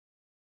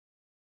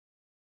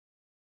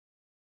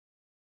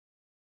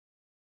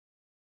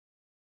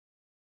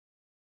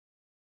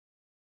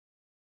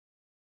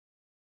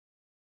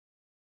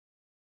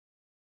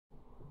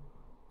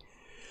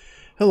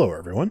Hello,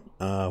 everyone.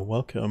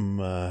 Welcome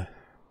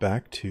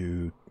back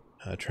to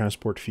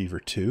Transport Fever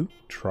 2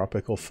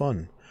 Tropical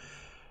Fun.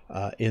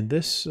 In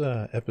this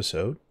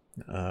episode,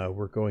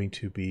 we're going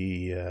to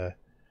be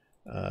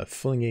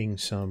flinging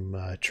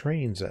some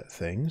trains at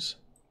things.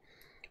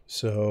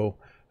 So,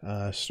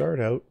 I'm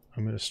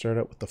going to start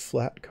out with the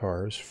flat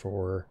cars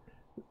for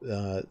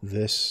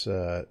this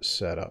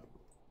setup.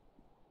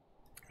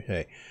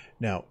 Okay,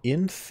 now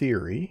in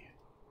theory,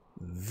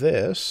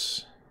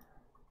 this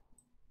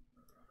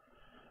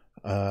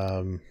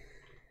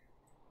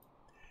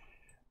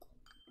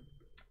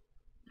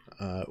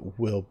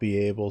will be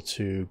able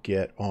to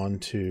get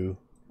onto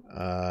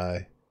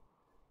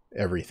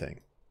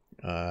everything.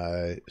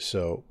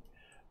 So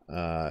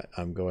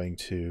I'm going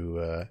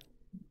to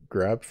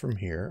grab from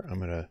here. I'm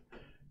going to...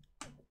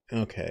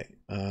 Okay.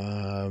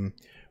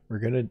 We're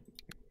going to...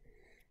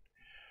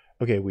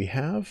 Okay, we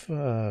have...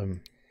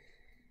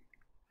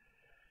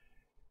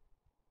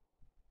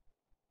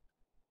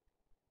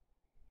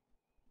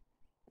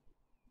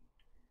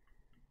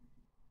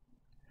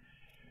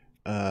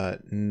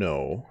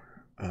 no.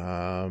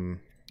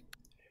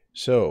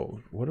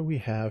 So, what do we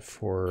have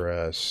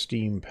for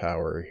steam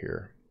power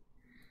here?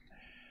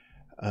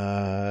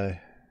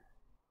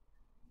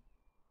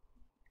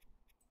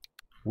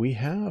 We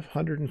have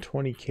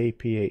 120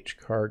 kph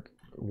car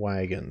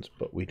wagons,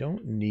 but we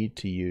don't need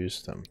to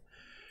use them.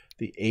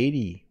 The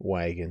 80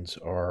 wagons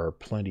are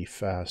plenty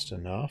fast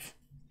enough,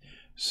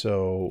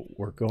 so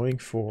we're going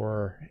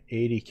for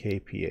 80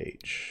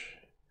 kph.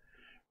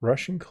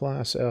 Russian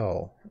Class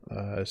L,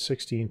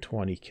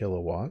 1620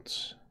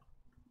 kilowatts.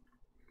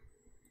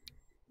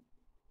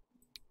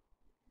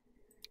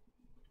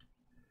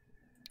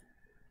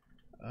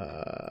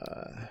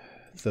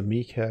 The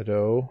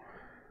Mikado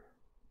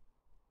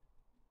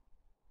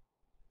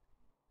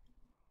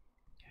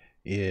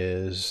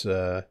is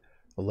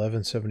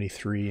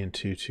 1173 and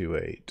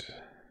 228.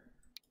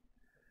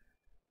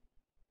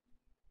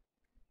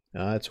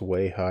 That's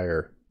way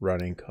higher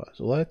running cost.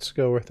 Let's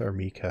go with our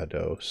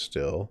Mikado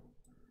still.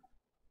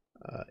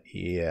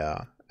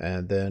 Yeah,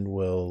 and then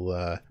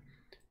we'll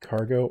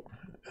cargo.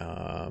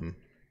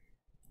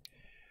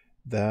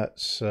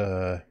 That's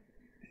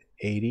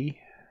 80.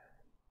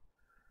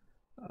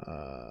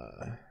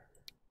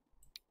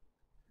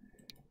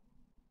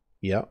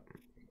 Yep.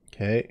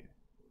 Okay.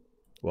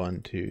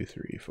 1, 2,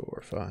 3,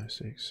 4, 5,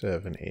 6,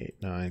 7, 8,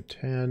 9,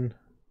 10.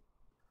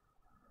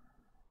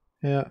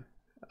 Yeah.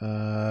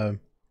 I'm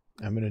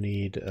going to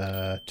need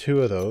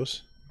 2 of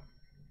those.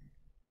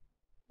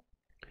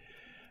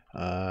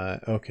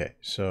 Okay,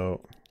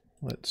 so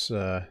let's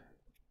okay,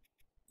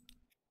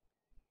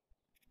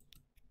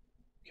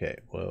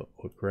 we'll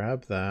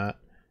grab that.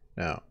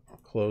 Now I'll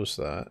close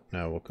that.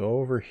 Now we'll go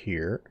over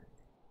here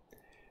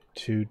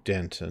to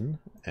Denton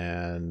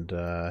and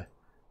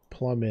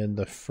plumb in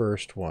the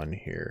first one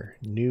here.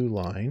 New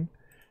line,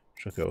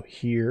 which will go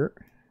here,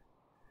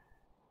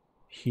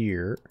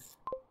 here,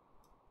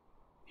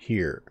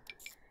 here.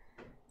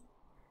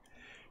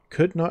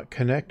 Could not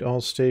connect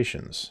all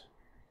stations.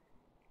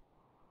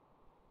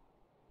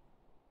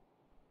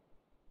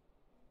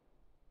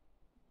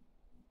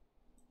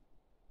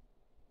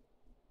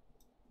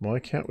 Why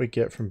can't we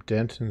get from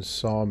Denton's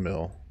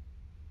sawmill?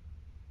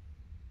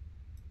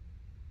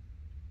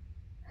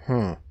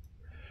 Huh.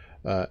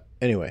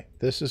 Anyway,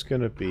 this is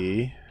going to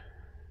be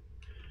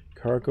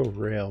cargo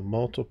rail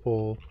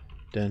multiple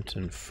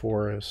Denton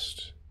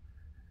Forest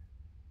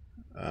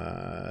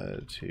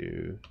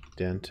to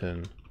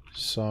Denton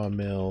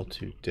sawmill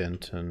to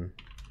Denton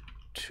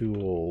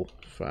tool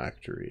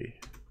factory.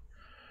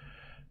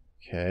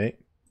 Okay.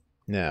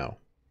 Now,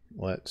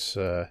 let's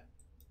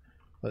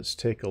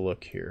take a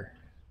look here.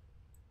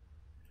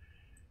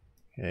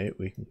 Okay,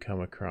 we can come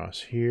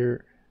across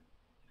here.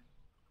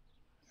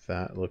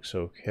 That looks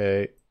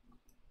okay.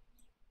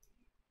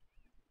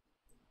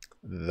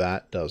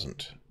 That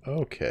doesn't.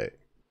 Okay.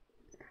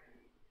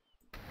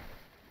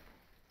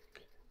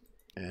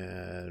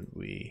 And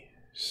we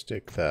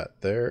stick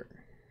that there.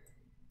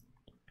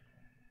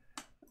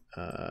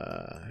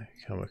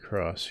 Come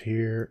across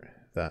here.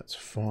 That's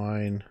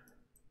fine.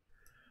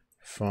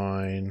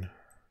 Fine.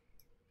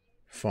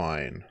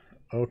 Fine.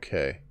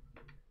 Okay.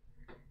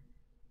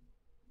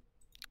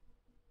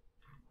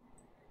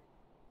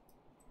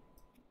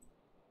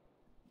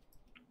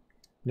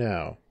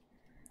 Now,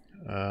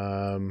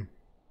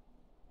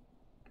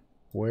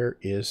 where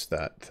is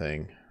that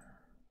thing?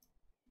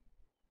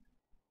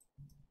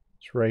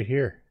 It's right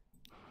here.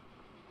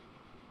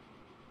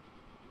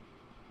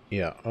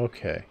 Yeah,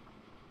 okay.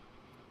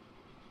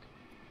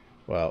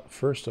 Well,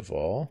 first of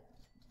all,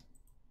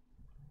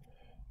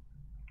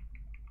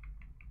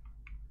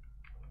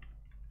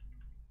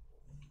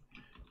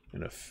 I'm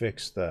going to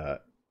fix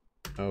that.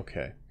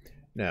 Okay.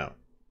 Now,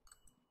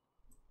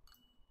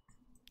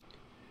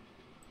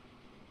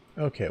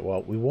 okay,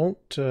 well, we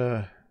won't,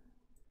 well,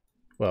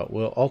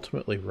 we'll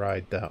ultimately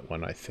ride that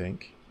one, I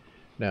think.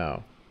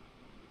 Now,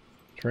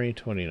 train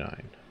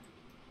 29.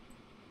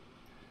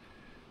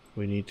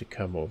 We need to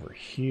come over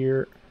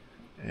here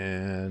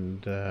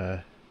and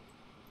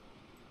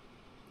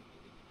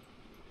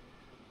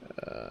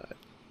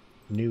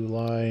new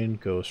line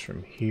goes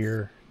from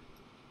here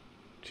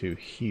to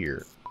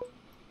here.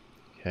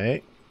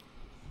 Okay.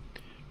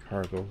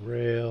 Cargo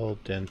rail,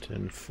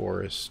 Denton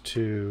Forest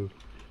 2,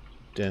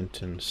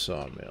 Denton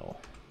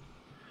Sawmill.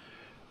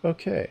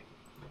 Okay.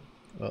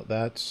 Well,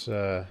 that's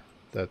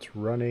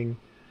running.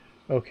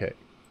 Okay.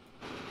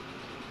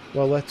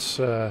 Well, let's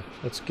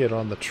get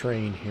on the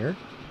train here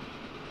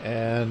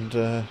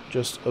and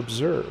just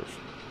observe.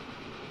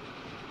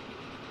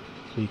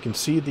 So you can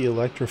see the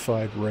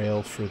electrified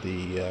rail for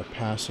the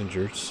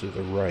passengers to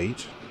the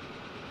right.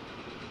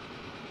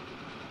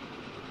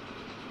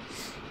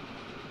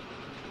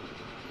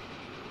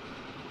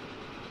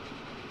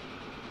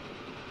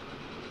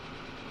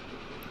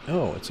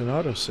 Oh, it's an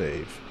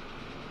autosave.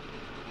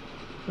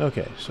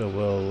 Okay, so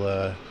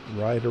we'll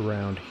ride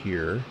around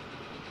here.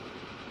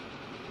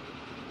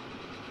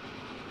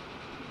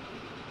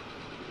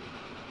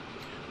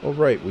 Oh,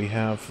 right, we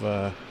have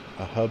a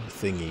hub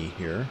thingy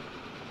here.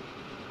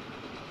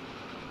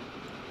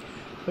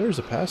 There's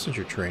a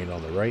passenger train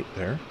on the right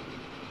there.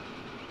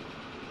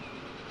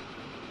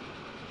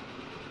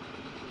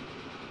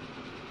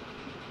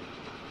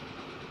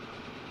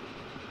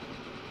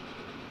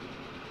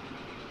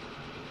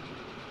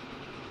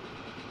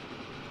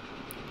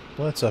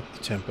 Let's up the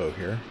tempo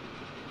here.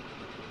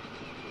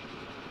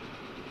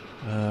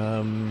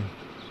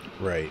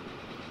 Right.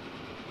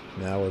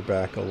 Now we're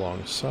back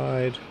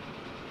alongside.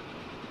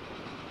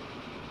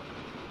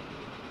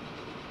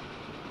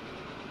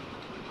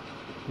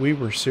 We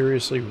were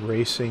seriously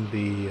racing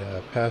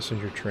the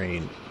passenger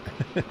train.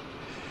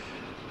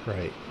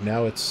 Right.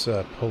 Now it's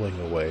pulling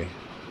away.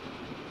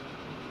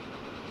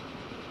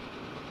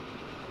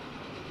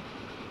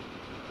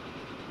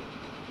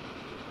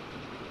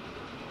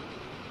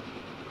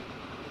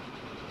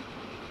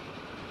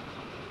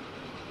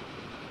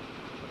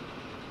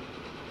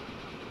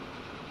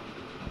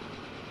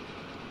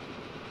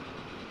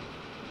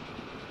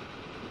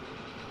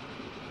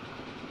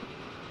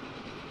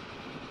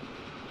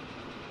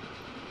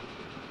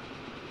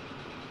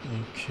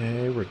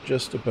 Okay, we're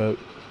just about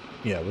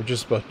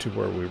to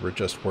where we were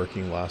just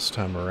working last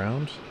time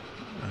around.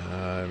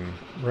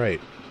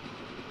 Right.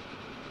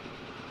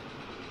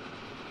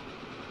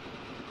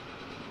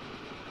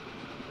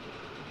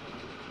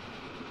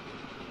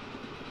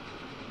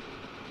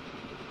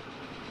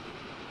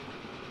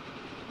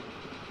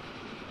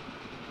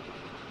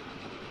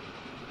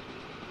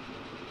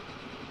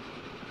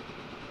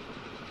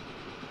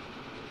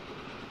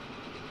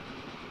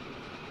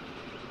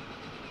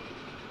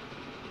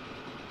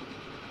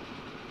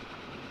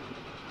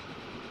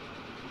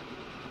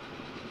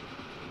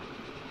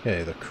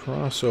 Okay, the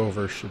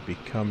crossover should be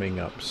coming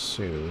up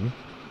soon.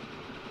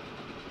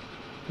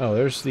 Oh,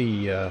 there's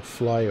the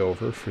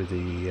flyover for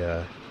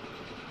the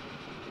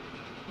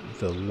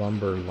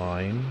lumber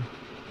line.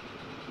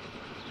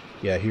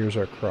 Yeah, here's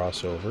our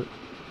crossover.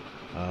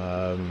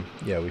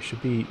 Yeah, we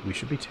should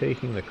be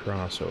taking the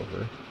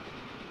crossover.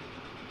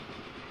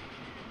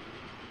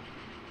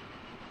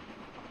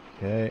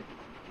 Okay.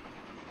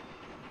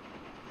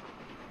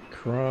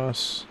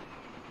 Cross.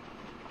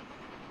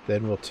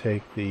 Then we'll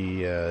take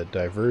the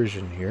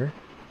diversion here.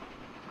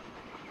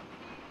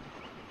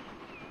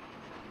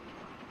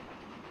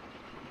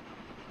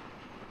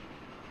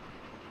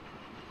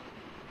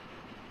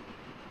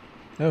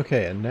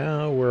 Okay, and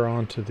now we're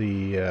on to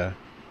the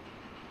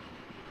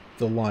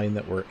line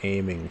that we're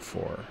aiming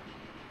for.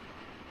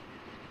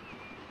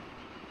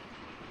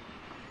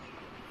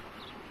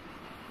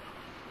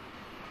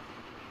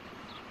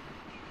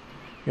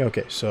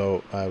 Okay,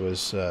 so I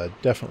was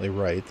definitely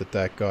right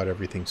that got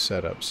everything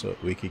set up so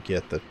that we could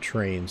get the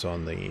trains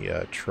on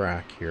the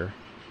track here.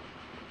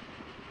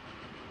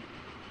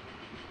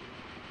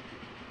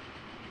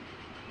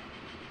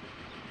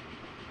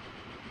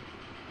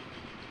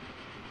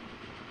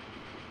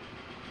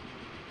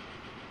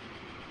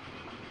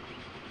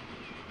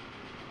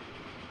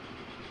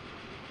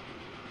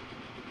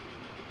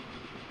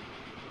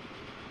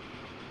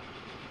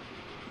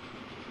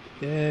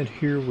 And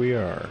here we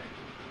are.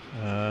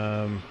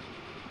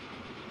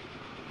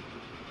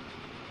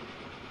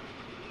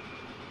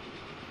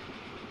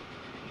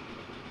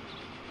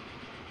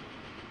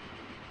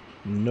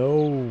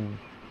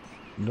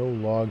 No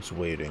logs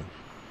waiting.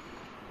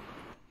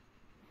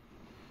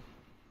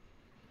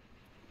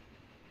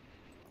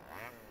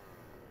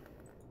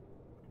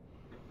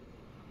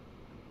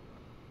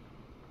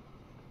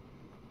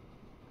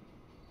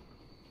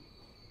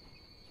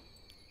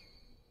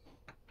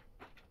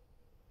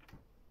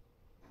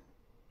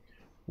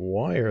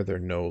 Why are there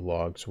no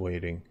logs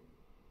waiting?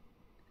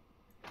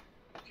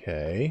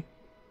 Okay.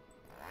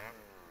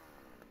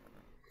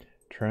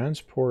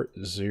 Transport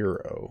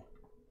 0.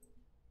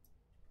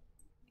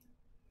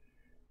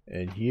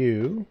 And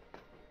you...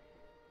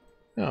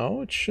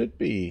 No, it should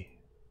be.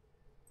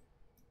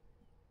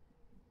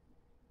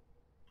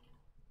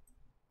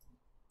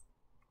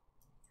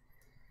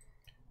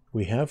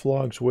 We have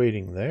logs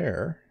waiting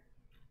there.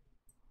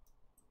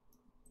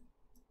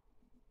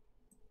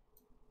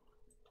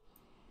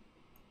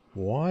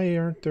 Why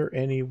aren't there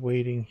any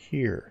waiting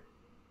here?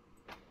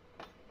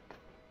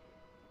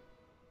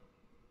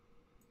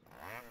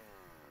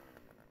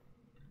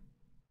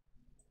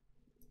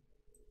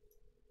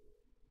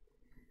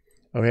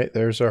 Okay,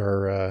 there's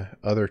our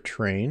other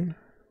train.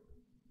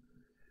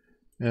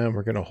 And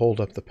we're going to hold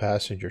up the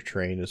passenger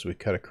train as we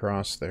cut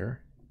across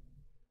there.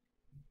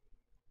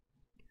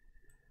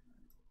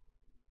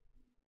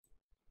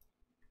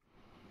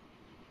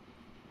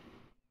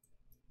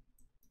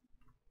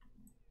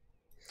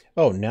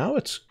 Oh, now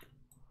it's...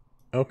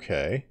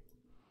 Okay.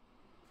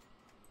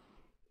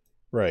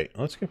 Right,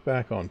 let's get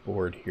back on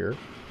board here.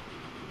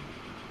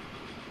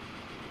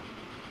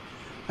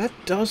 That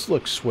does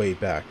look sway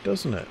back,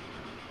 doesn't it?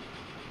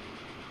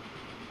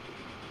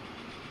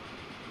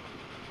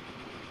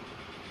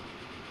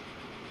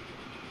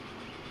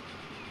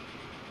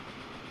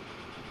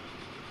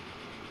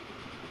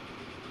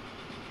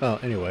 Well,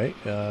 anyway,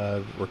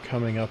 we're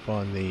coming up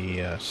on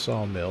the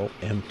sawmill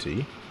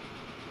empty.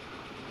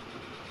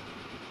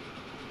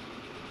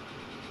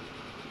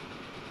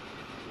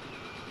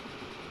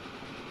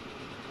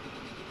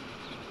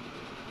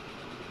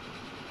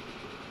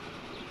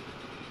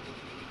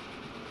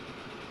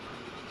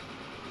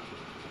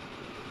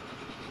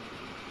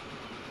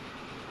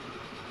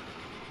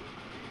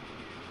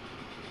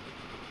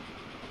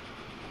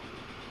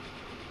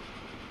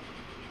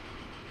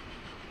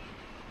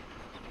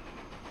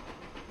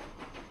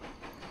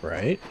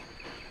 Right?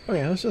 Oh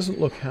yeah, this doesn't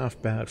look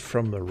half bad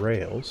from the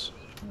rails.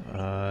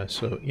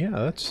 So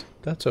yeah,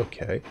 that's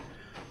okay.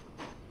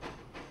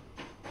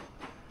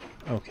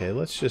 Okay,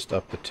 let's just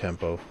up the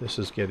tempo. This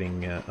is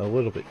getting a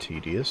little bit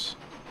tedious.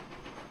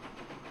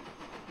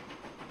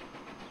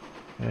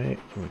 Okay,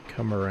 we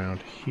come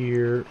around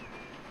here.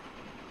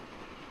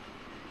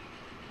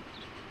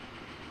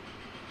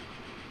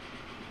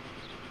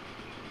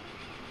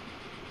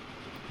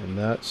 And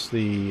that's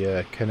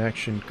the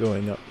connection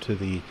going up to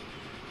the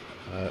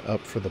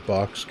up for the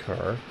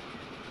boxcar.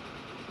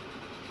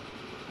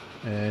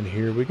 And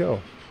here we go.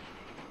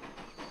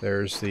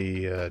 There's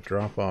the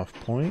drop-off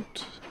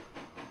point.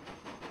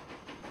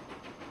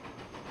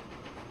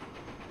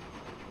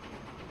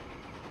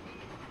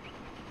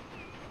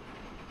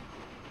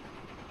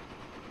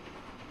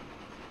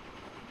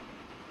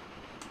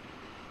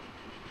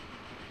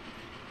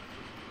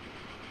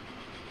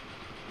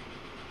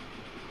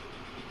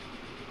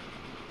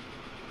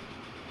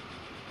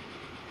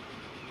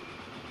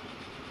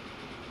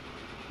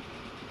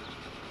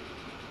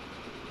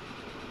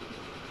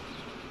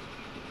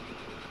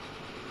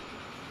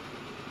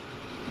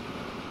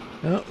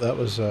 Oh, that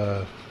was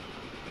a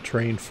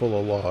train full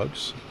of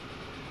logs.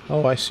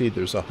 Oh, I see.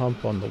 There's a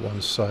hump on the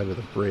one side of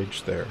the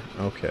bridge there.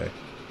 Okay.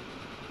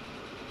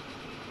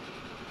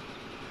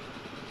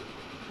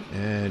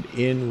 And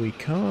in we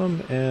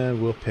come,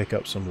 and we'll pick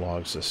up some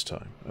logs this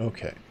time.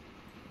 Okay.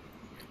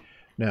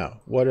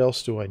 Now, what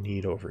else do I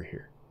need over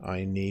here?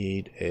 I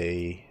need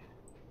a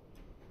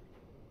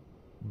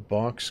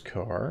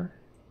boxcar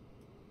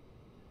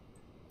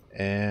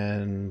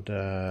and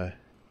a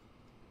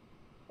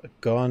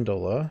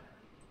gondola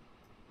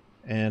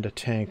and a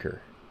tanker.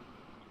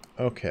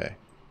 Okay.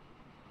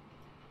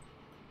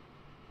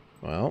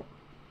 Well,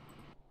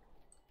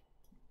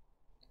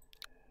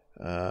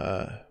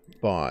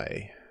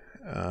 buy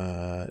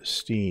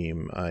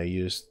steam. I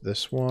used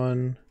this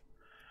one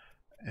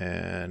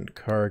and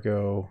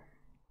cargo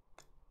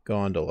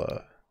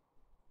gondola.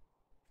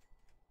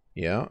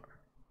 Yeah.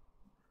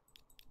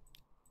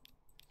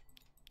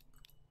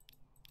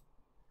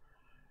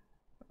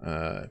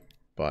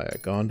 Buy a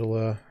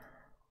gondola.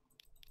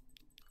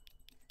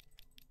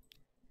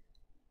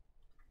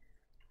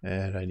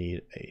 And I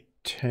need a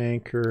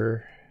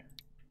tanker.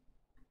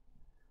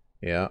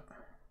 Yeah.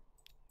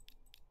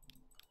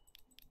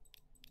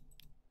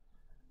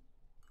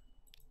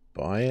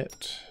 Buy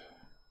it.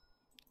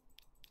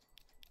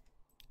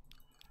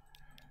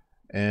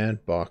 And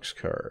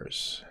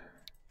boxcars.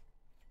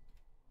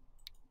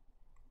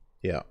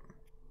 Yeah.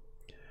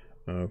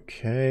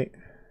 Okay.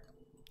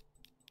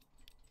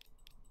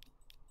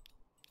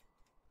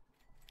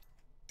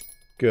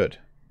 Good.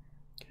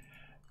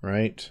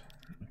 Right.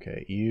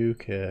 Okay, you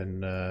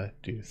can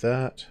do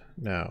that.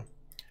 Now,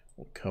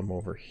 we'll come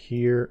over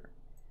here.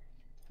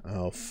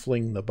 I'll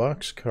fling the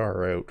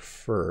boxcar out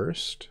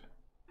first.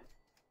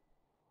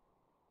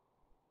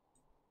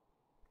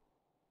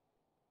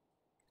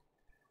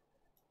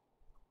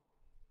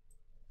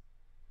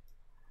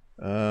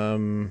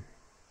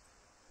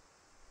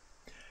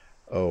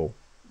 Oh,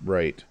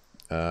 right.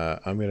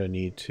 I'm going to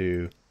need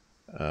to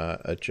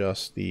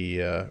adjust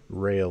the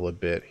rail a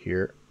bit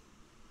here.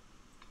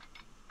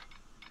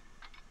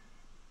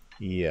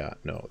 Yeah,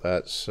 no,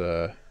 that's...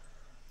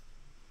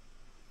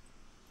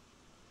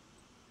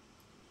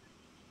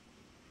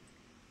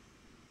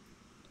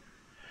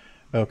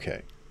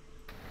 Okay.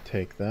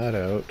 Take that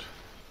out.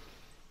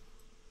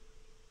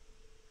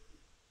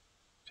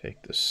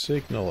 Take the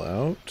signal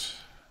out.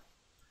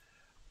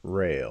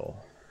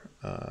 Rail.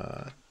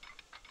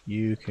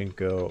 You can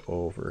go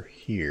over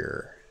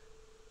here.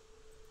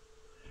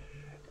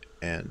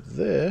 And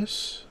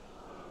this,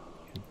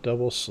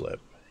 double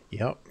slip.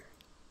 Yep.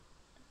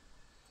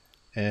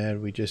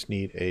 And we just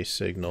need a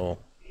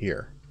signal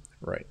here.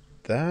 Right.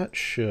 That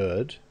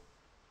should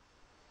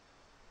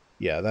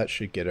Yeah, that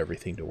should get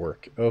everything to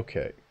work.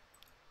 Okay.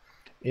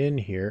 In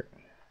here,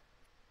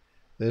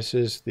 this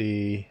is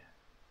the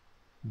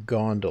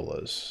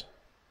gondolas.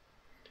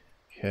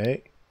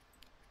 Okay.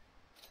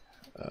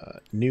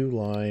 New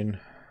line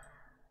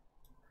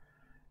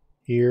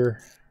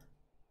here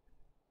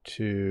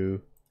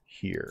to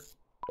here.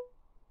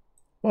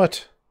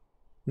 What?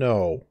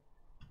 No.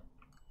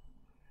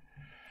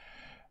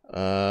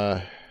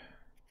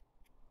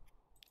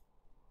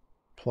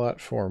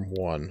 Platform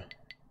 1.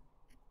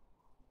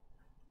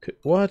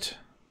 What?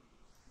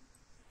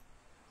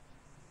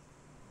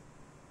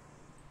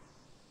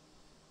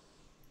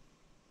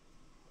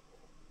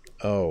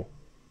 Oh.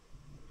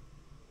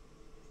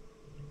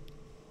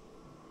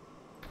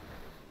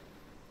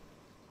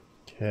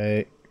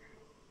 Okay.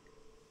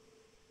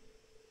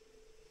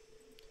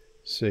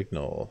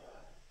 Signal.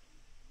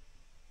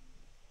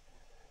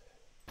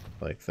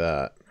 Like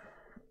that.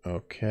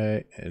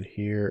 Okay, and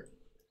here.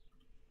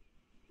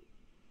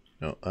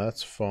 No,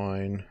 that's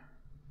fine.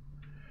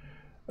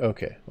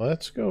 Okay,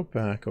 let's go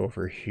back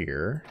over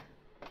here.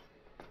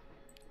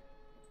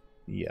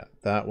 Yeah,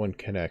 that one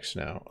connects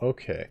now.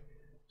 Okay,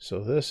 so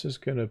this is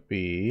going to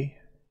be...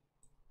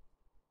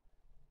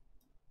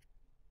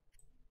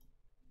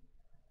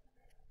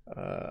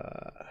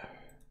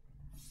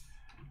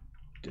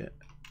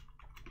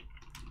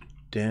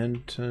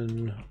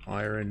 Denton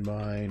Iron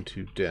Mine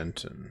to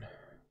Denton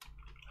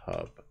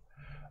Hub.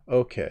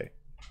 Okay,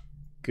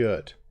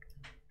 good.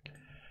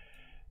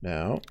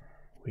 Now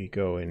we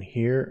go in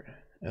here,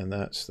 and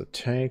that's the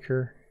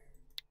tanker.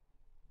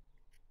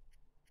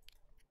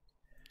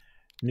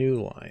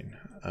 New line.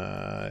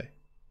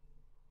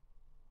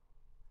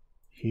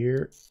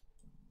 Here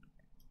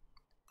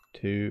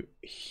to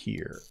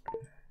here.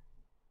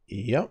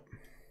 Yep.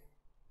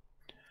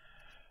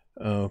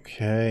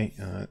 Okay,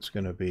 it's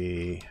going to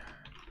be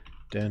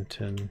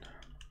Denton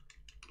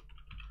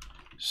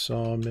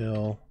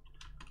Sawmill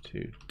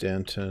to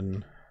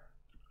Denton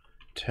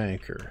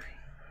Tanker.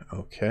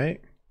 Okay.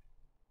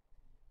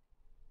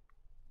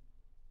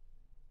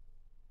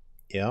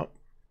 Yep.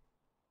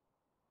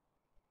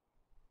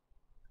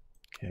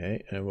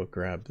 Okay, and we'll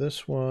grab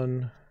this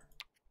one.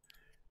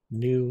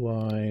 New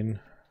line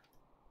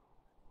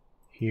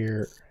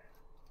here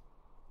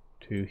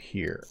to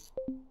here.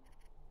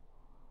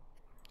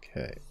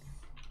 Okay.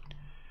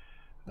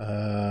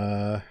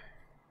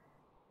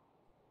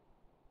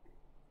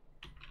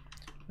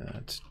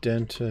 That's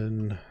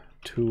Denton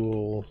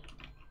Tool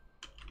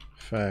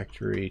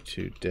Factory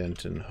to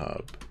Denton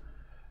Hub.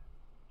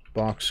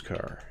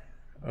 Boxcar.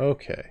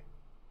 Okay.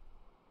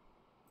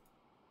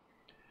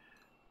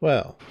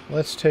 Well,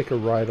 let's take a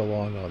ride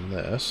along on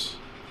this.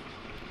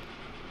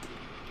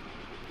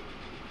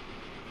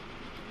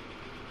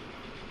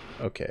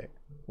 Okay,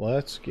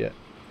 let's get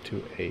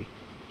to a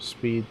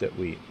speed that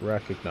we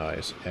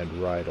recognize and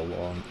ride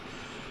along.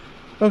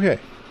 Okay.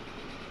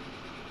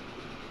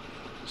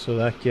 So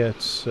that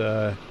gets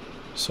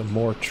some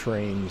more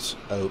trains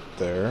out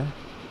there.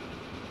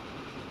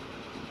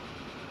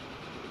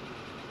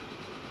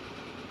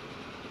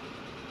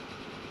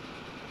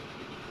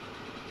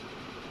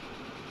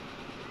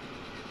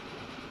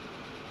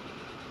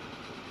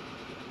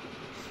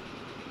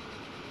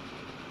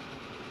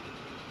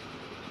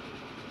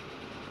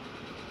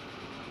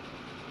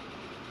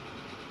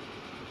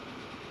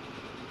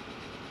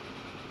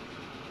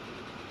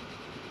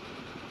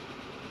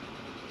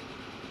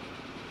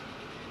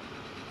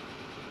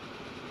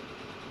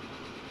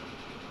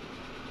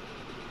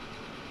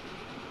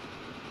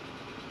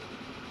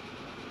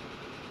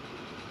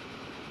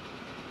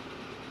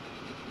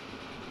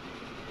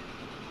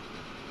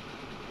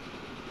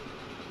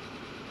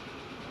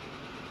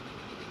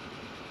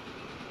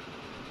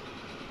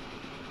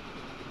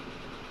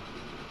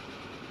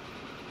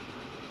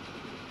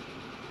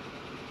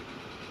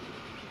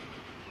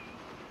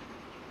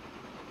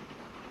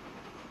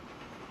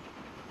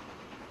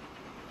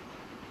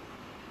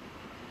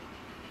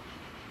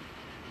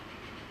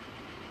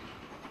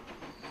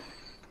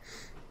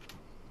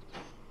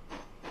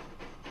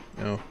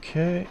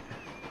 Okay.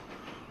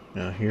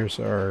 Now here's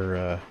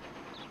our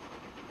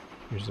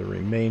here's the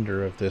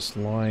remainder of this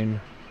line.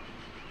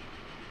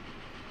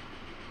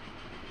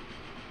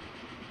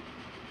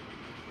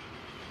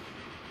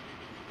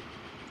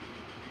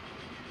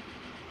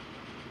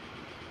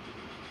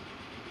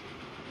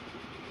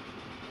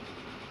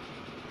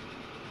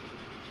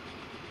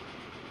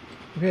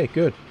 Okay,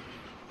 good.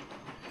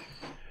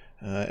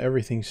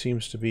 Everything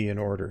seems to be in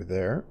order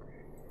there.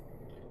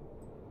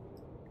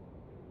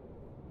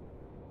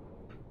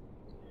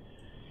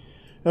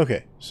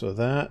 Okay, so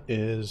that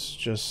is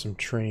just some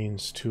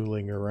trains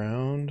tooling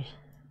around.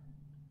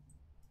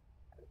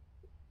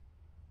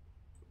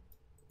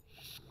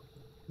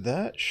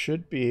 That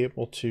should be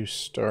able to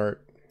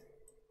start.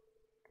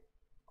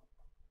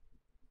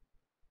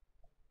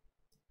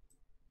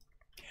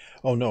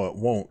 Oh no, it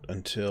won't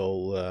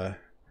until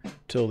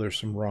there's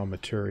some raw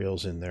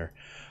materials in there.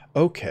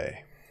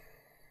 Okay.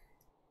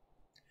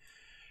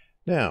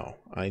 Now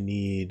I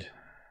need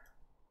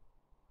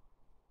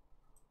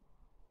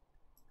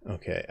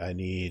Okay, I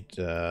need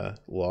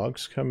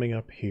logs coming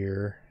up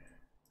here.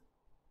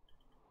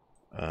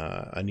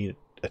 I need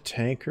a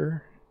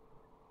tanker.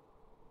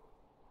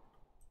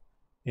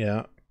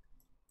 Yeah.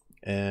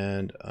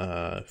 And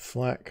a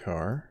flat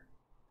car.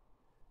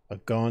 A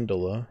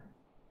gondola.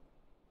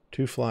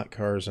 2 flat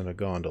cars and a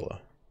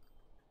gondola.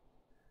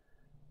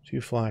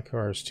 2 flat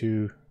cars,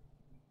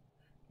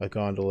 a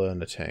gondola,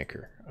 and a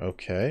tanker.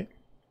 Okay.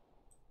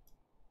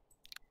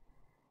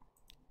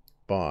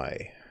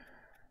 Buy.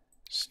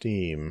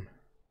 Steam.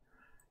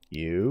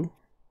 U.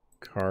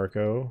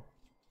 Cargo.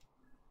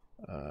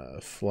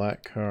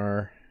 Flat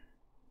car.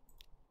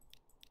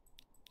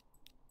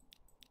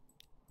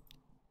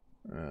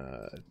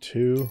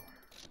 2.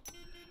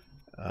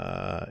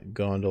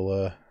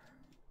 Gondola.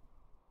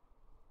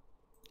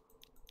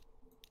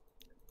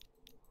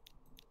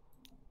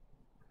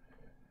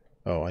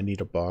 Oh, I need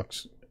a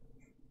box.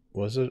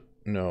 Was it?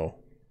 No.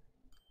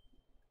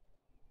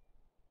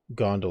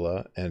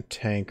 Gondola and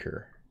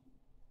tanker.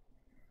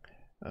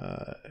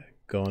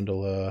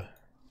 Gondola.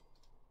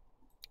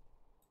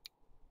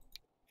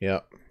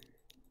 Yep.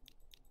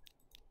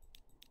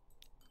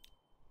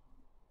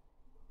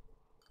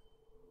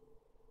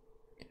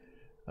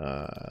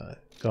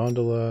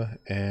 Gondola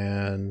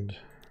and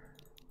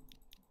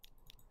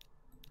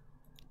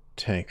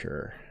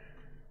tanker.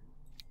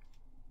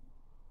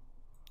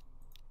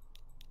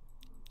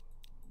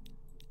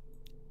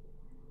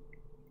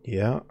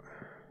 Yeah.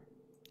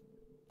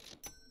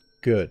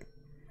 Good.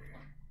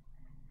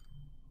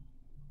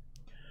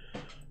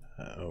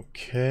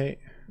 Okay.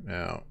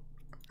 Now,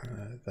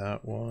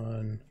 that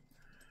one.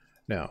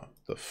 Now,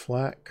 the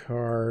flat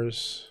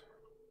cars.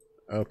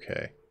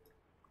 Okay.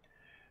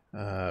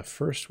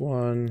 First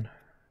one,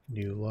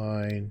 new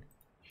line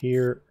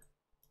here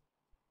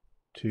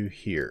to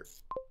here.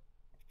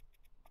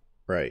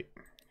 Right.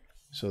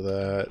 So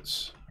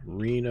that's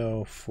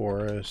Reno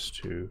Forest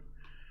to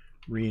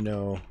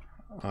Reno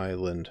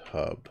Island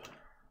Hub.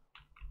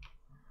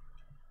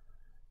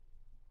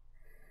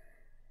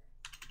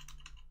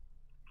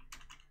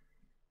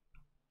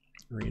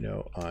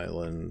 Reno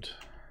Island.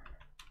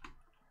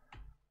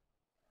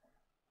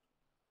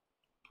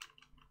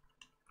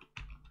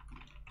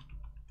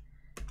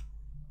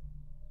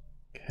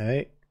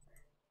 Okay.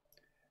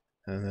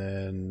 And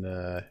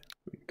then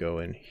we go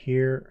in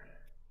here.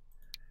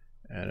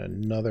 And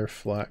another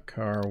flat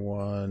car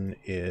one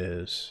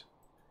is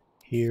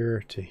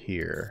here to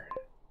here.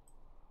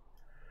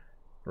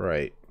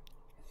 Right.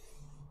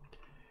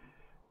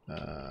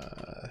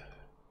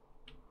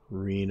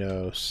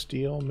 Reno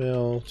Steel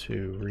Mill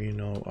to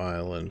Reno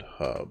Island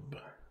Hub.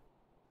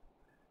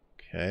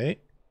 Okay.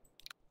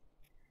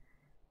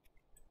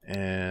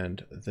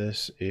 And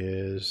this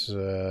is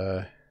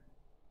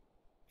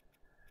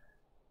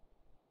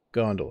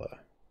gondola.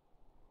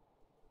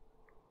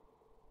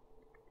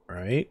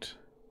 Right.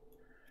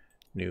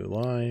 New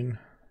line.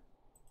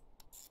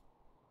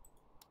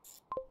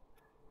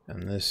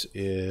 And this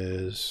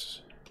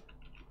is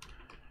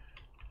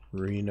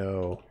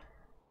Reno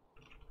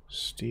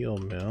Steel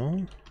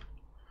Mill,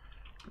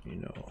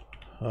 Reno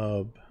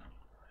Hub,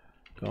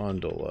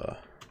 gondola.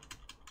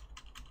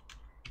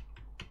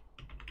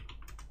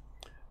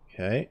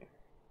 Okay.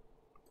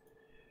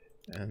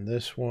 And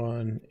this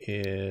one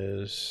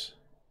is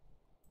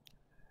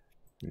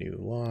new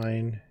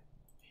line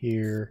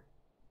here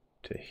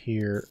to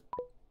here.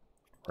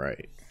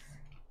 Right.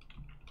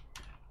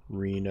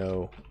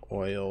 Reno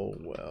Oil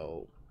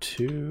Well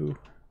 2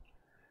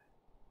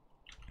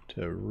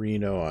 to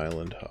Reno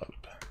Island Hub.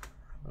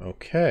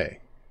 Okay.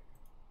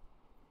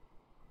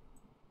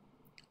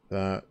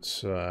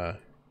 That's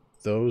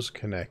those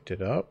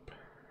connected up.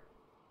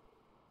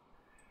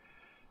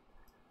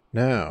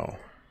 Now,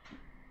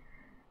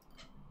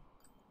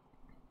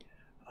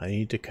 I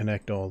need to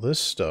connect all this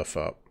stuff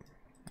up.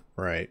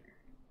 Right.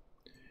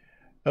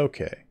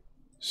 Okay.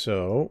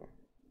 So,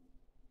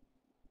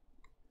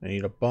 I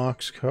need a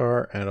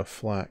boxcar and a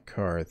flat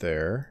car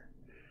there,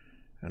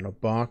 and a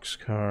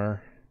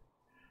boxcar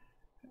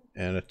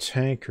and a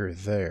tanker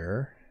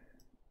there.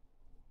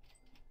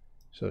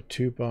 So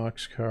 2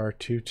 boxcar,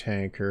 2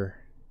 tanker,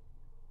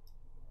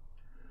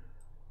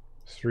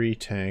 3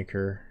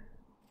 tanker,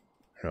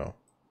 no,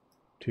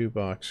 2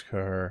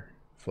 boxcar,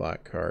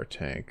 flat car,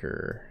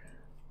 tanker.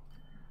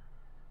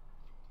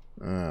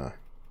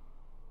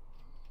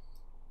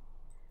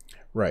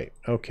 Right,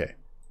 okay.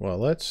 Well,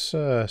 let's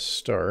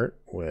start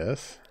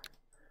with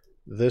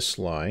this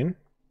line.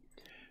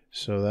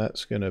 So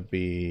that's going to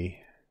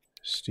be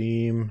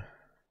steam,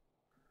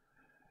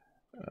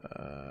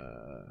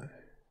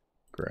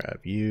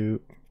 grab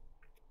you,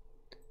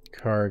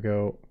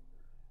 cargo,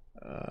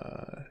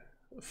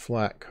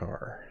 flat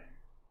car.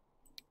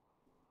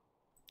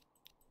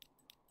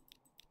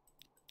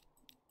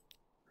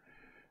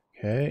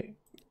 Okay,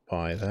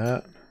 buy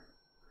that.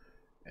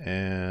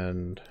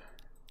 And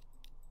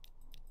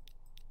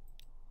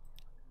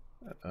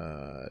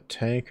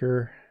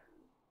tanker.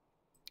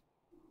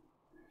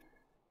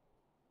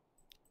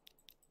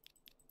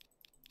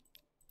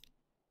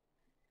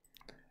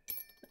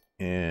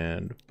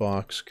 and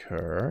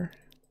boxcar.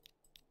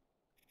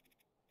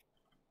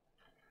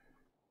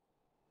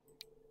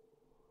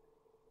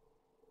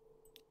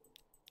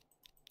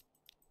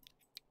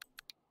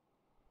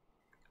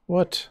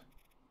 What?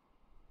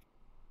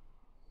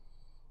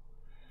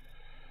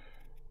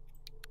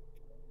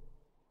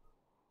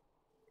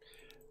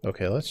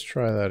 Okay, let's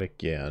try that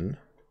again.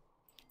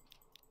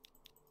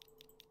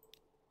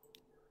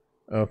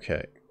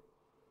 Okay.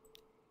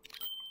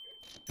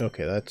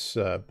 Okay, that's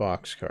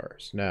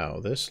boxcars. Now,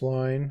 this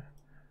line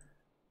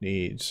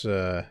needs...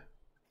 okay,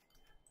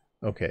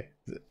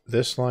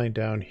 this line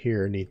down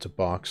here needs a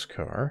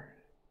boxcar.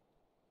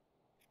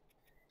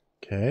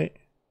 Okay.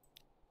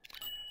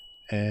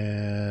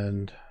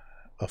 And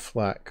a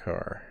flat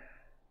car.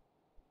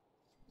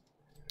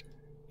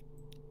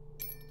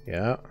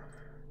 Yeah.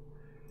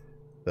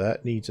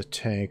 That needs a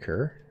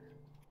tanker.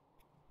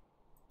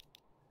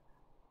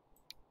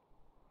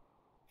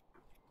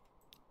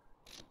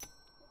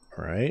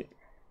 Right.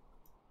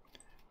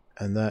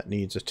 And that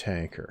needs a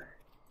tanker.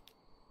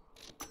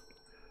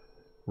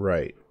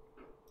 Right.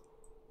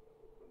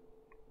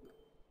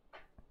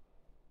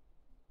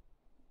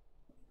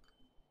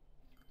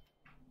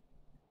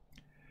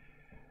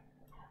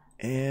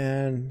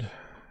 And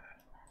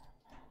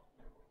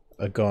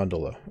a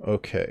gondola.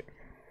 Okay.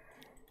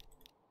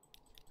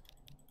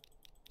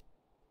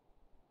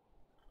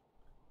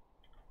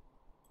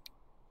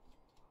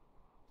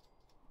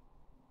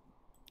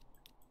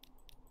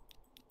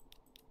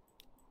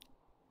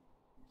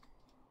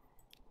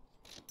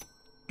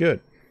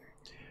 Good.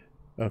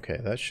 Okay,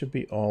 that should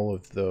be all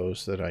of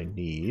those that I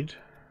need.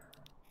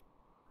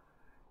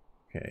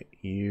 Okay,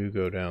 you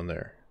go down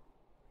there.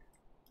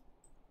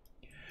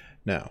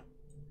 Now,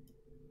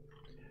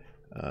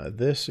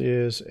 this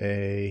is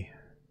a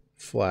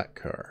flat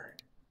car.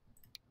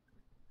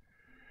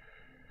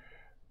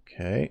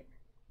 Okay.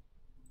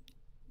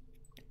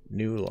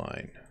 New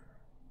line.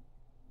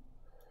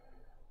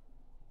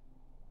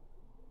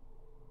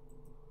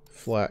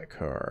 Flat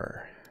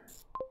car.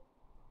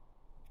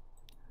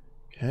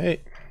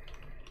 Okay.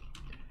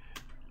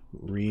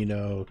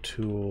 Reno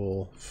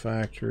tool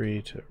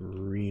factory to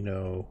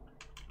Reno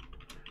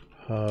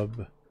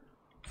hub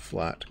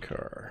flat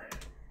car.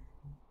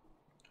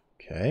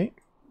 Okay.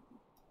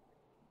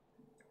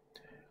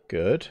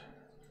 Good.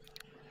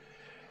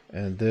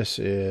 And this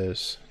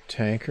is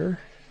tanker.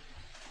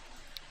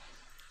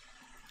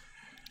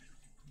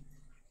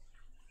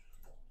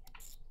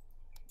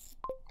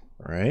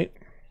 All right.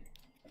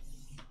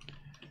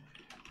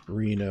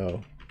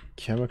 Reno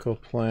chemical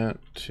plant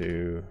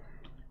to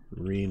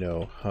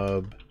Reno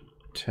hub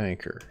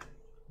tanker.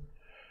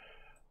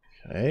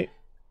 Okay.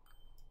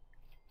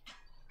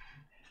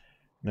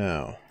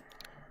 Now,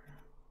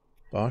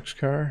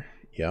 boxcar.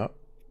 Yep.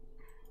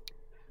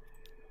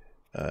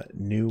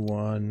 New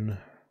one.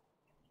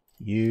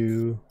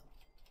 U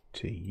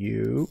to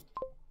U.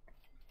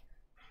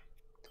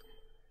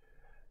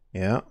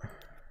 Yeah.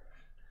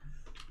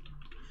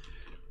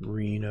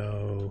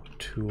 Reno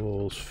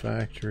tools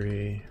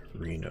factory.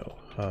 Reno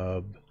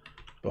hub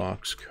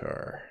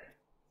boxcar.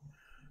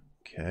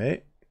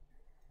 Okay.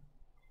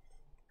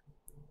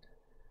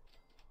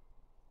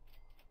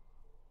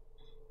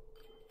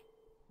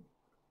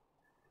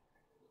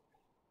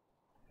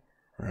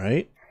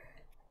 Right.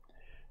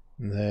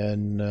 And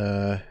then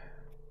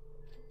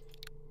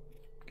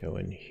go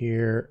in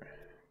here.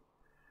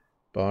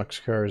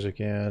 Boxcars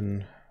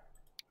again.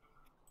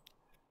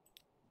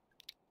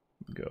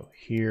 Go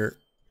here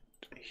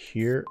to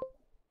here.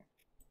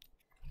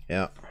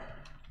 Yeah.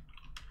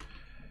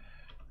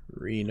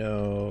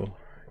 Reno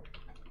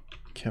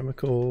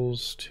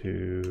chemicals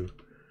to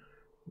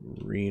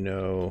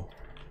Reno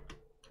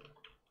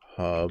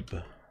hub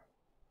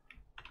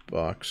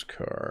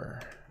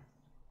boxcar.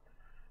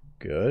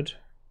 Good.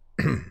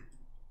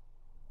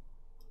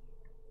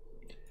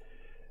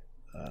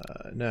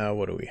 Now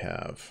what do we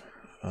have?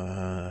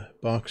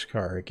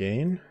 Boxcar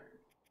again.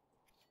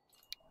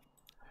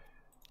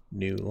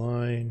 New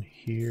line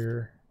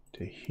here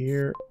to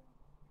here.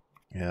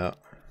 Yeah.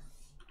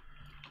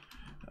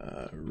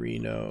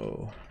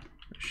 Reno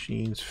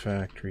machines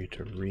factory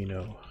to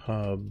Reno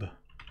hub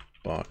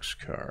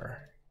boxcar.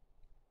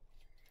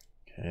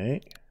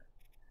 Okay.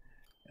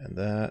 And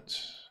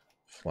that's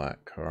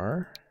flat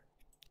car.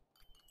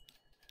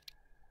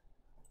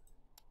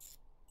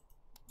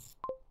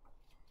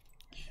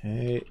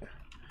 Okay.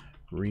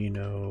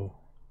 Reno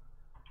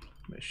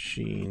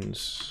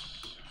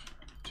machines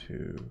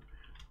to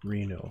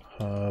Reno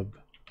hub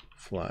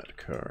flat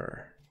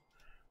car.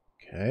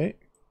 Okay.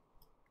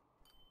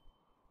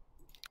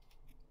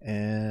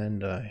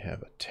 And I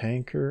have a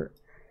tanker.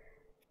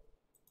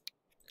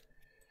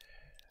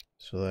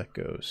 So that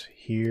goes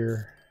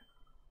here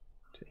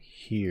to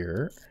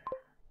here.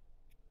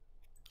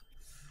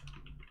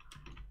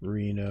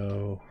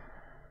 Reno.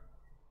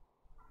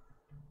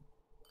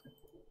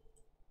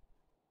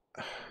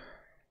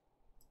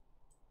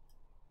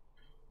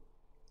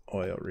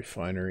 Oil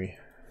refinery.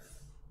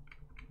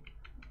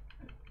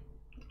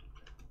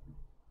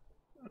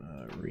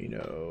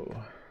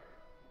 Reno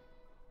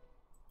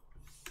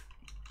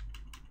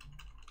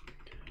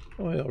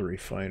Oil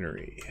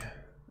refinery.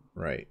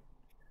 Right.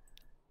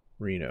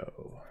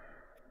 Reno.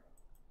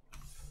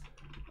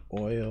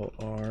 Oil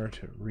R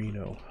to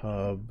Reno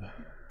hub.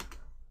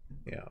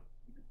 Yeah.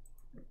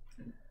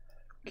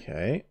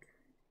 Okay.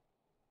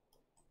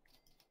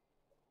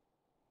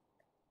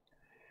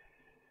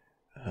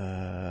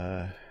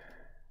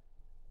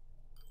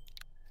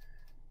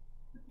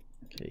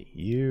 Okay,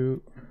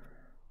 you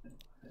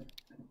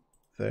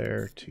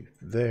there to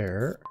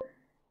there.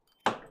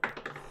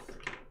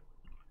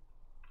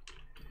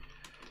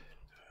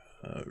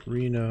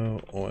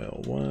 Reno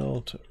oil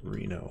well to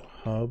Reno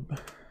hub.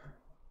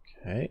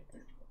 Okay.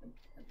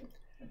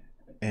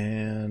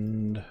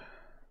 And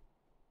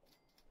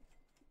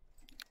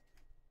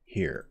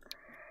here.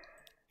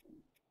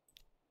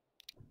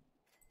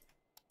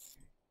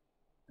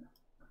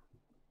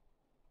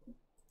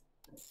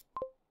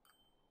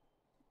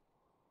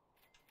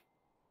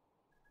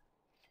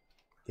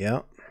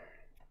 Yeah.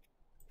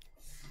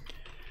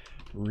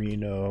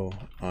 Reno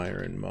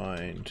iron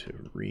mine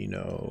to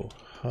Reno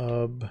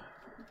hub.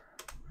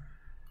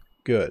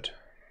 Good.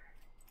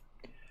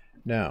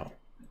 Now,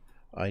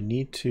 I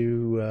need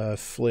to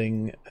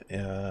fling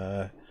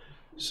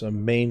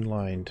some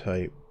mainline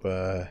type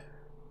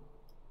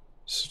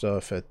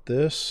stuff at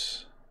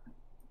this.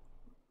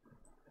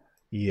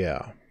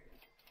 Yeah.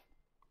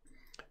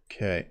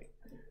 Okay.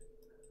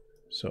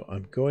 So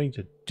I'm going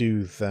to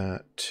do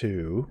that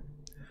too,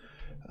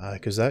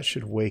 because that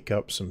should wake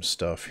up some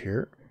stuff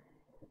here.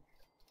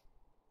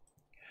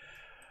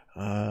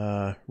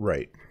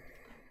 Right.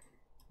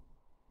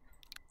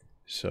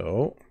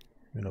 So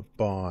I'm going to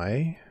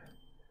buy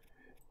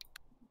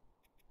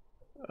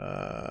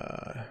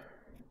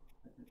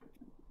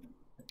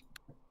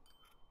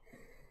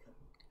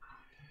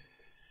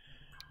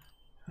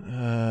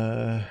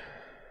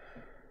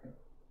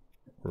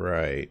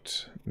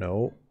right.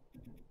 No.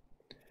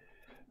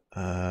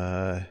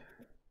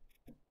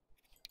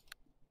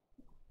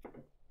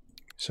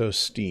 So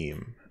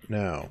steam.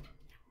 Now.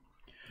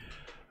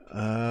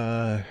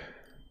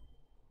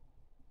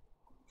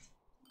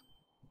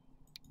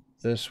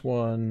 This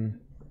one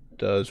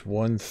does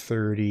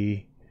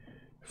 130,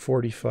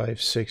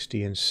 45,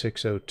 60, and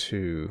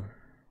 602.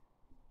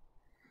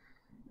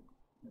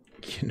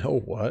 You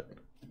know what?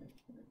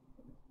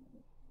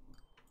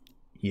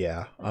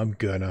 Yeah, I'm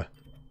gonna.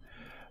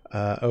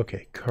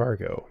 Okay,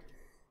 cargo.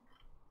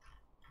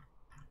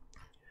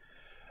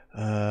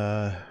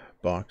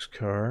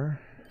 Boxcar.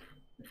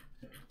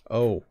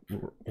 Oh,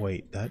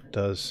 wait, that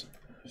does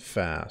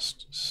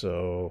fast,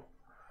 so...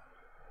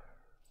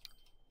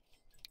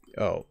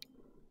 Oh.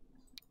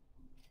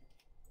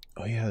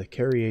 Oh yeah, they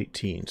carry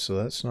 18, so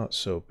that's not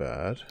so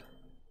bad.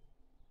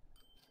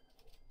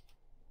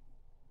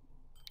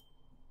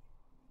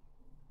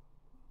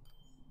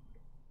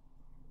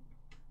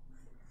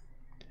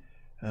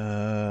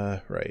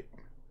 Right.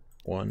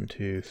 1,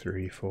 2,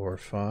 3, 4,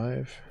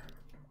 5,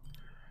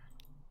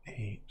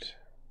 8.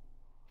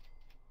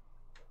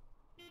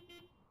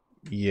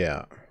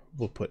 Yeah,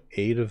 we'll put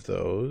 8 of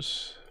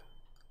those.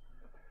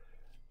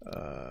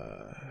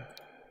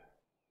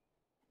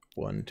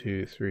 1,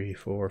 2, 3,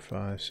 4,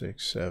 5,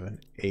 6, 7,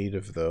 8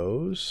 of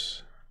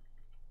those.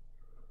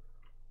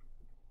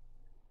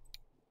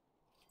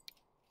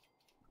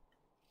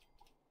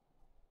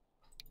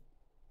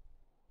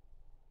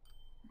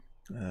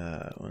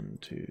 One,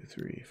 2,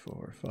 3,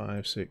 4,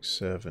 5, 6,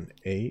 7,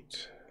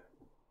 8.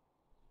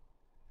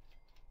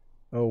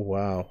 Oh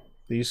wow,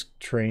 these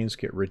trains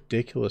get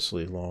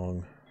ridiculously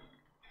long.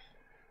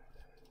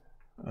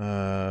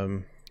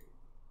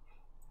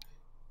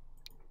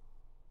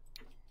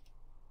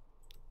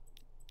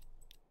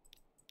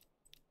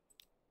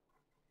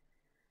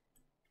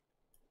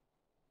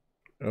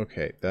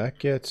 Okay, that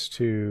gets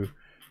to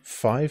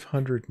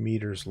 500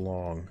 meters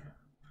long.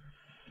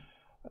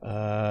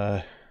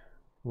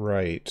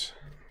 Right.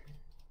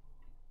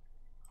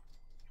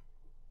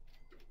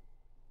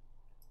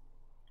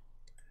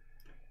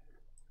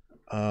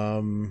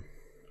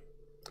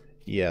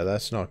 Yeah,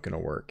 that's not gonna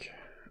work.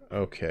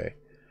 Okay.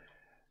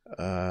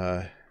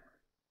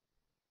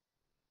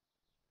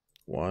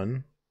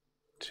 1,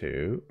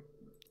 2,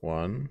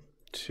 1,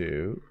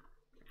 2,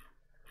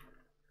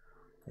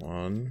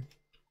 1,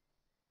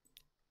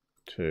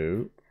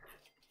 2,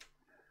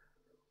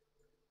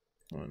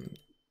 1.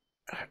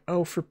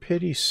 Oh, for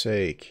pity's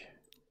sake.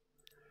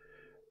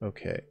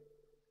 Okay.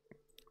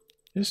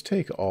 Just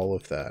take all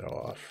of that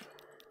off.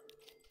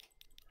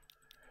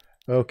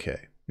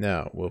 Okay,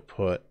 now we'll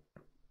put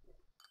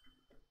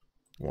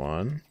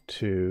 1,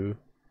 2,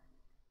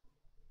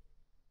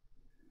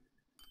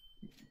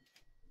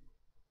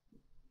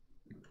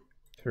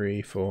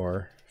 3,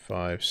 4,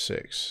 5,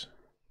 6.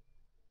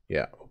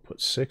 Yeah, we'll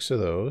put 6 of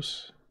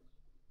those.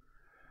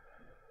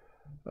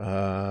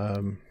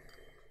 1,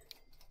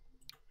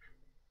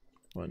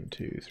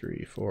 2,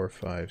 3, 4,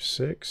 5,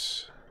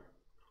 6.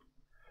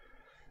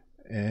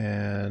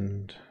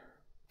 And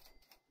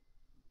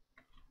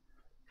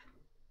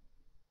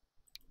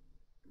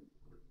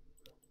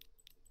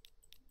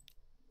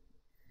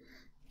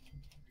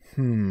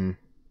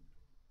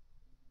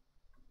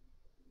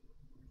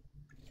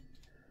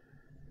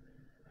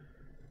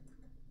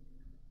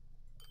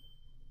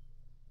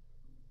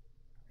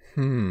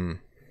Hmm.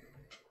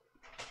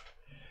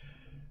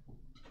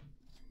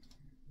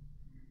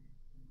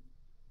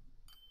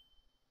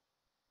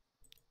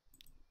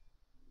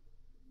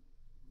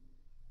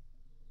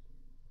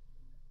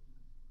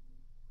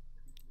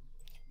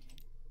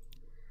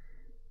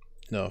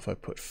 No, if I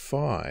put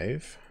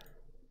 5,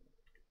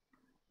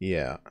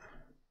 yeah.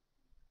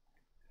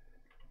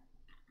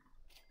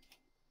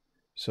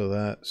 So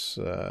that's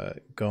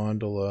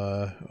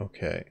gondola.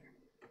 Okay.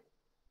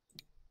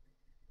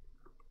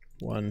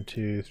 1,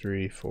 2,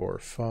 3, 4,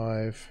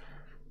 5.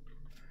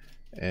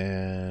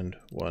 And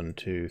 1,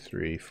 2,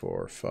 3,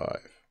 4, 5.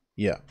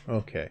 Yeah,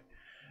 okay.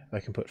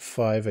 I can put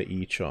 5 of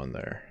each on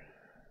there.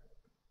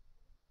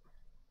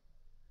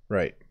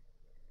 Right.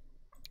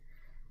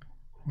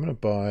 I'm going to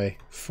buy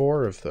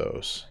 4 of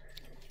those.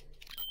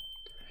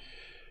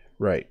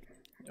 Right.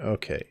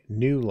 Okay.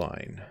 New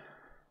line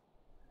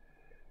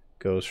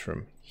goes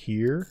from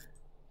here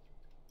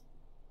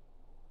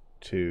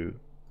to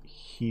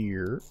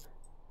here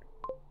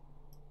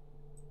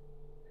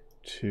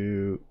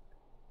to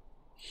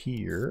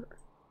here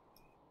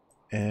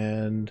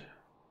and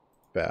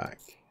back.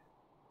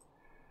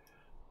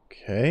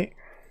 Okay.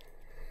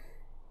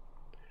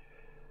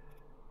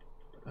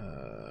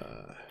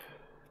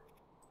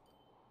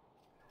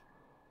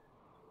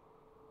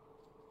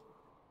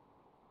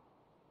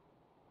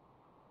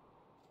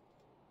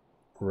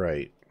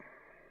 Right.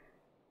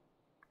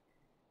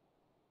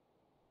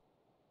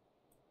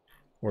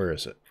 Where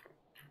is it?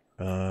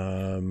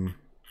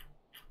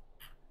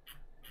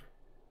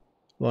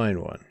 Line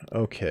 1.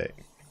 Okay.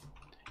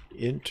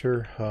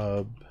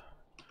 Interhub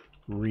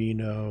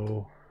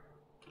Reno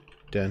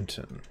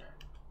Denton.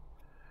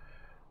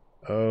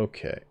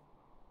 Okay.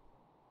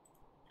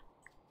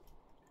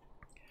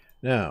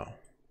 Now,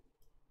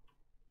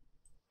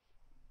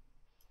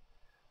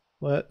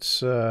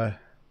 let's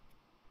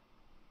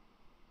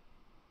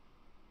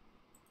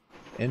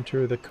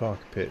enter the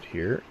cockpit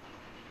here.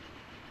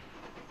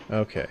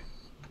 Okay.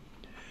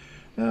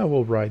 Now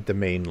we'll ride the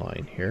main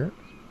line here.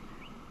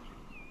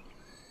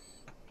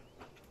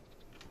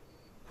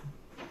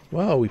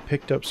 Well, we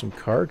picked up some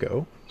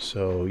cargo,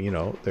 so, you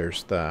know,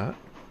 there's that.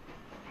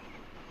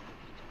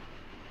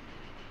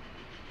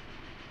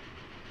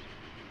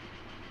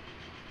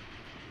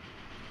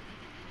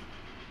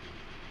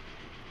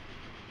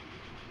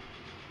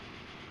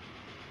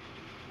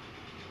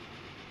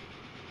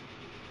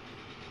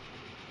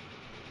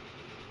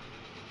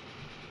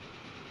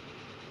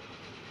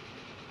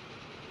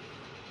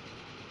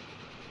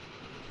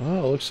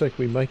 Well, it looks like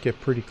we might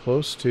get pretty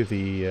close to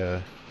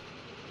the,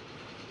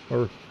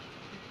 well,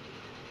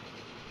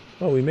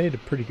 we made a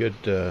pretty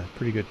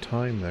good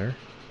time there.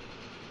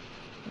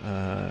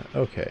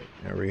 Okay,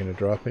 are we going to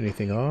drop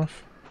anything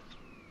off?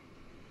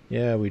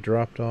 Yeah, we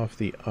dropped off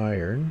the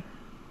iron.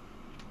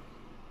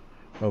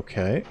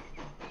 Okay.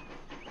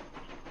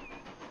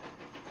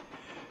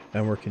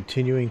 And we're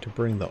continuing to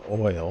bring the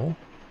oil.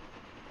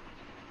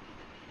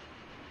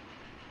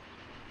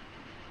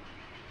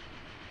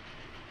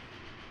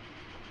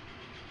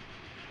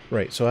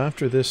 Right, so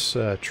after this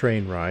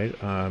train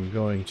ride, I'm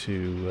going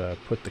to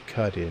put the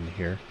cut in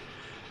here.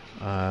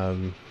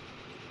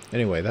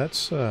 Anyway,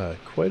 that's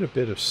quite a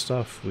bit of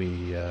stuff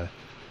we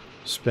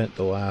spent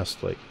the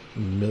last, like,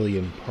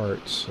 million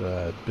parts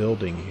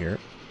building here.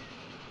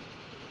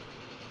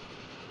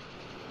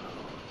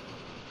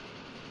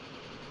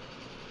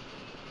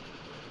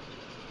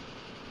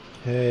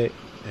 Okay,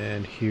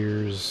 and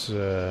here's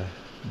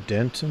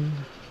Denton.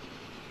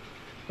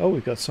 Oh,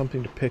 we've got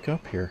something to pick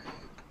up here.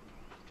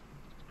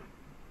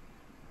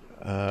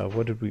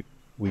 What did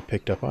we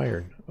picked up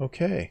iron.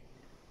 Okay.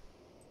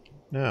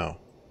 Now.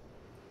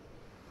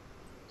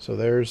 So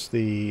there's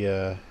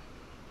the,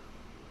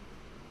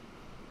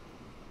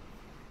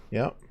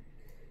 yep.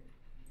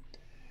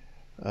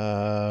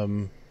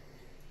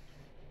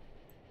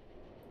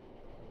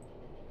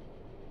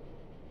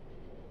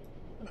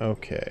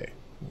 Okay.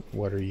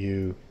 What are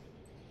you?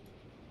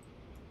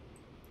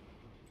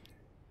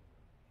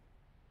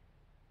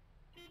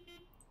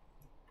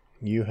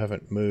 You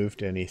haven't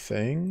moved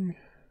anything.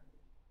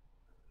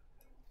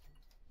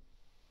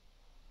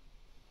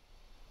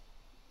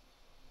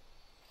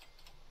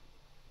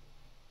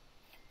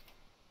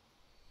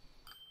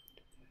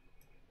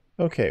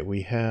 Okay,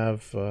 we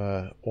have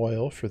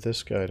oil for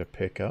this guy to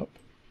pick up.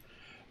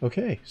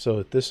 Okay,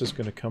 so this is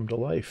going to come to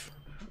life.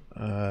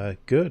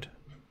 Good.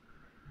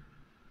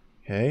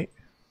 Okay,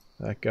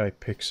 that guy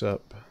picks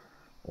up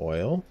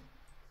oil.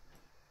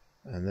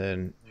 And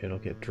then it'll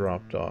get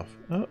dropped off.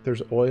 Oh,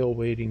 there's oil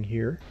waiting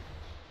here.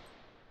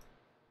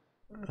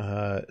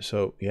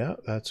 So, yeah,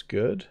 that's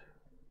good.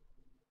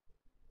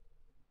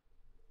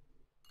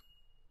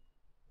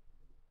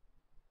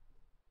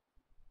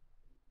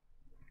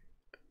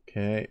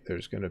 Okay,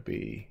 there's going to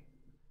be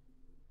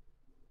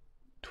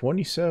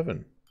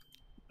 27.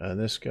 And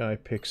this guy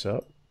picks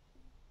up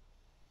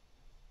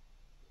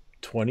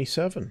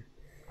 27.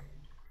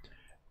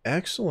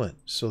 Excellent.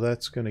 So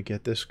that's going to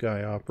get this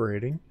guy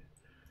operating.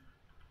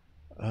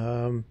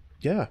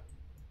 Yeah,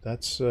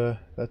 that's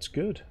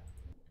good.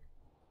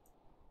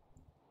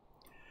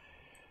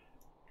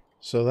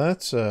 So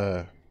that's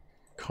a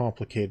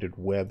complicated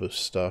web of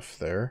stuff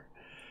there.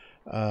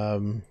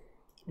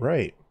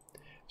 Right.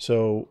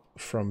 So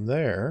from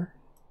there,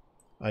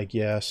 I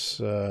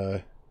guess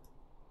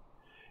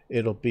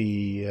it'll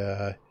be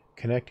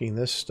connecting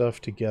this stuff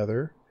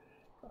together,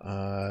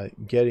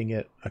 getting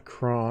it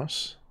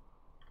across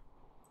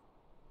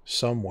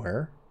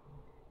somewhere.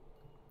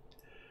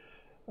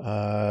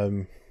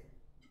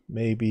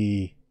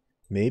 Maybe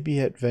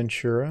at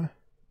Ventura.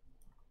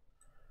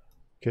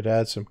 Could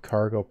add some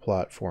cargo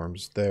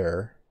platforms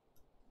there.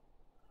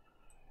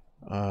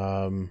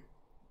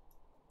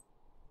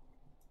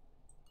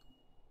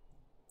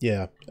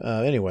 Yeah.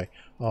 Anyway,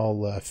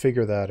 I'll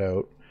figure that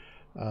out.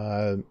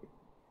 So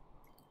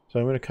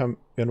I'm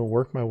gonna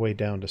work my way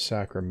down to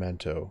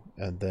Sacramento,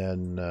 and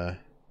then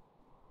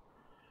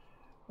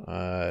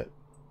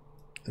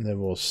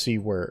we'll see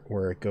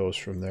where it goes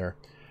from there.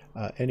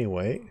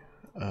 Anyway,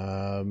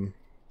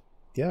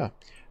 yeah.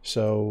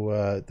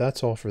 So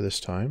that's all for this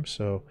time.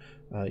 So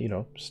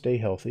stay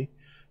healthy.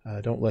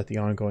 Don't let the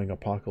ongoing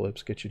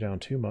apocalypse get you down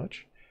too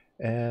much,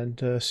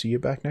 and see you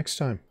back next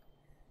time.